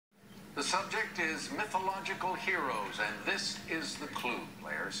The subject is mythological heroes, and this is the clue,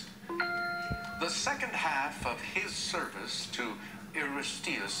 players. The second half of his service to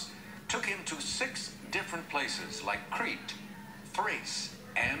Eurystheus took him to 6 different places, like Crete, Thrace,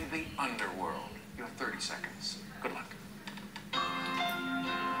 and the underworld. You have 30 seconds. Good luck.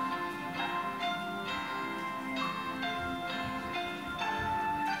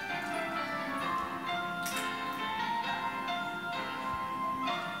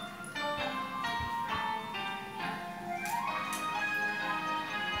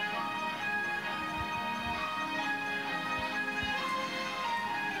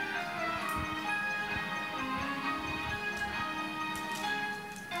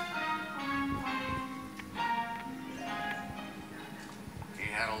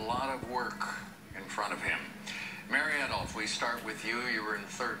 A lot of work in front of him. Mary Adolph, we start with you. You were in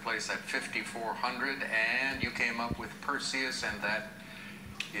 3rd place at 5,400, and you came up with Perseus, and that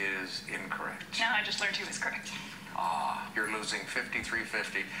is incorrect. No, I just learned he was correct. You're losing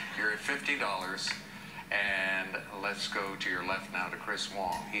 $53.50. You're at $50. And let's go to your left now to Chris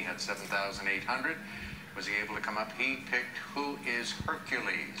Wong. He had 7,800. Was he able to come up? He picked Who is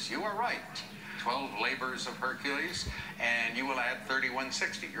Hercules? You are right. 12 labors of Hercules, and you will add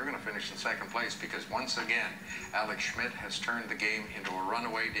 3160. You're going to finish in 2nd place because once again, Alex Schmidt has turned the game into a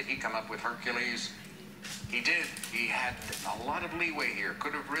runaway. Did he come up with Hercules? He did. He had a lot of leeway here.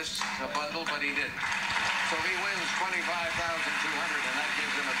 Could have risked a bundle, but he didn't. So he wins $25,200, and that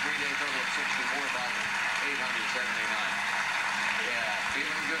gives him a 3-day total of $64,879. Yeah,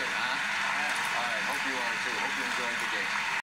 feeling good, huh? All right, hope you are too. Hope you enjoyed the game.